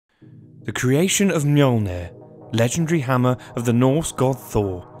The creation of Mjolnir, legendary hammer of the Norse god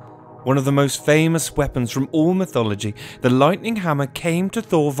Thor. One of the most famous weapons from all mythology, the lightning hammer came to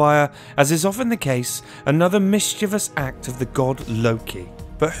Thor via, as is often the case, another mischievous act of the god Loki.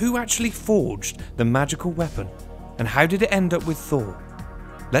 But who actually forged the magical weapon? And how did it end up with Thor?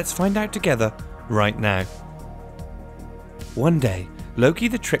 Let's find out together right now. One day, Loki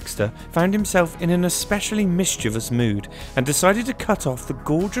the trickster found himself in an especially mischievous mood and decided to cut off the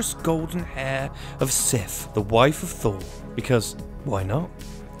gorgeous golden hair of Sif, the wife of Thor, because why not?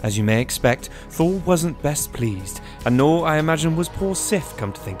 As you may expect, Thor wasn't best pleased, and nor, I imagine, was poor Sif,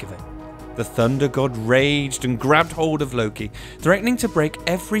 come to think of it. The thunder god raged and grabbed hold of Loki, threatening to break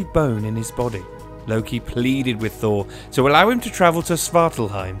every bone in his body. Loki pleaded with Thor to allow him to travel to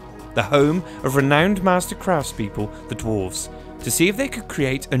Svartalheim, the home of renowned master craftspeople, the dwarves, to see if they could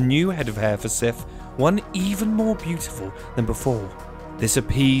create a new head of hair for Sif, one even more beautiful than before. This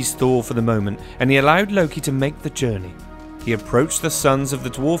appeased Thor for the moment, and he allowed Loki to make the journey. He approached the sons of the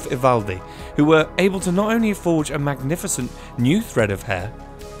dwarf Ivaldi, who were able to not only forge a magnificent new thread of hair,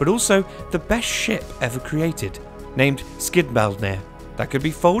 but also the best ship ever created, named Skidbaldnir, that could be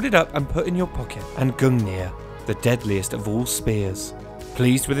folded up and put in your pocket, and Gungnir, the deadliest of all spears.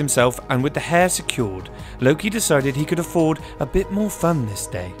 Pleased with himself and with the hair secured, Loki decided he could afford a bit more fun this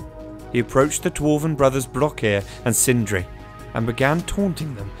day. He approached the dwarven brothers Blokir and Sindri and began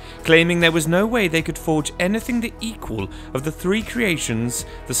taunting them, claiming there was no way they could forge anything the equal of the three creations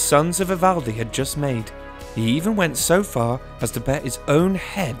the sons of Ivaldi had just made. He even went so far as to bet his own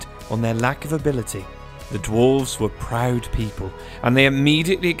head on their lack of ability. The dwarves were proud people, and they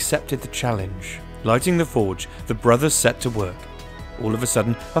immediately accepted the challenge. Lighting the forge, the brothers set to work. All of a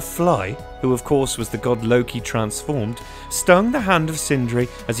sudden, a fly, who of course was the god Loki transformed, stung the hand of Sindri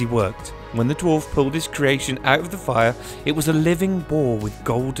as he worked. When the dwarf pulled his creation out of the fire, it was a living boar with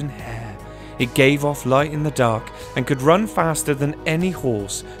golden hair. It gave off light in the dark and could run faster than any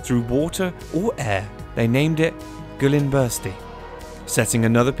horse through water or air. They named it Gullinbursti. Setting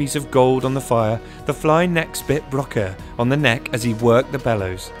another piece of gold on the fire, the fly next bit Blokir on the neck as he worked the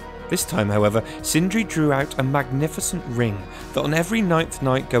bellows. This time, however, Sindri drew out a magnificent ring that on every 9th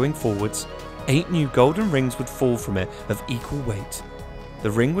night going forwards, 8 new golden rings would fall from it of equal weight.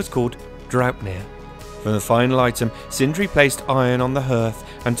 The ring was called Draupnir. For the final item, Sindri placed iron on the hearth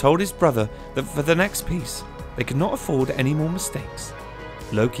and told his brother that for the next piece, they could not afford any more mistakes.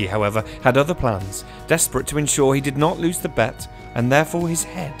 Loki, however, had other plans, desperate to ensure he did not lose the bet, and therefore his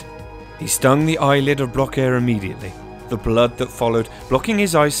head. He stung the eyelid of Blokir immediately, the blood that followed blocking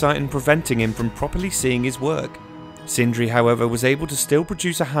his eyesight and preventing him from properly seeing his work. Sindri, however, was able to still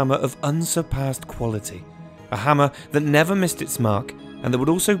produce a hammer of unsurpassed quality, a hammer that never missed its mark and that would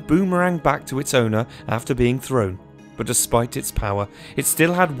also boomerang back to its owner after being thrown. But despite its power, it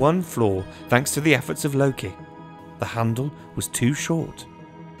still had one flaw thanks to the efforts of Loki. The handle was too short.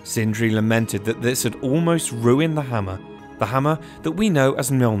 Sindri lamented that this had almost ruined the hammer that we know as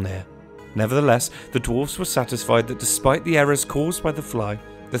Mjolnir. Nevertheless, the dwarfs were satisfied that despite the errors caused by the fly,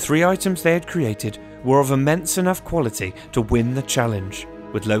 the 3 items they had created were of immense enough quality to win the challenge.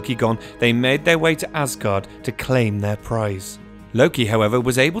 With Loki gone, they made their way to Asgard to claim their prize. Loki, however,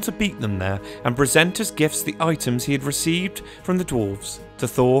 was able to beat them there and present as gifts the items he had received from the dwarves. To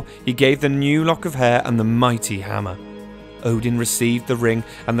Thor, he gave the new lock of hair and the mighty hammer. Odin received the ring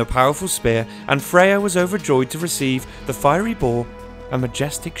and the powerful spear, and Freya was overjoyed to receive the fiery boar and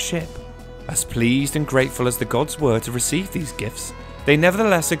majestic ship. As pleased and grateful as the gods were to receive these gifts, they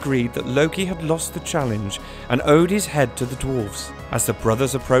nevertheless agreed that Loki had lost the challenge and owed his head to the dwarves. As the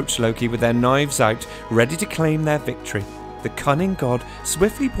brothers approached Loki with their knives out, ready to claim their victory, the cunning god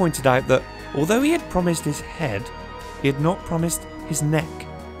swiftly pointed out that, although he had promised his head, he had not promised his neck.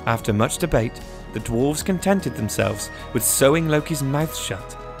 After much debate, the dwarves contented themselves with sewing Loki's mouth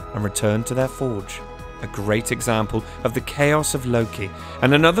shut and returned to their forge. A great example of the chaos of Loki,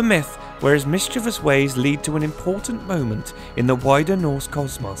 and another myth where his mischievous ways lead to an important moment in the wider Norse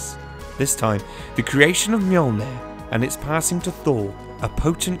cosmos. This time, the creation of Mjolnir and its passing to Thor, a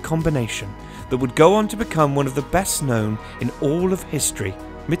potent combination that would go on to become one of the best known in all of history,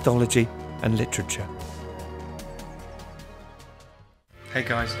 mythology and literature. Hey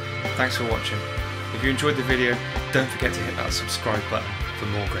guys, thanks for watching. If you enjoyed the video, don't forget to hit that subscribe button for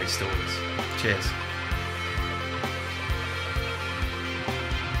more great stories. Cheers.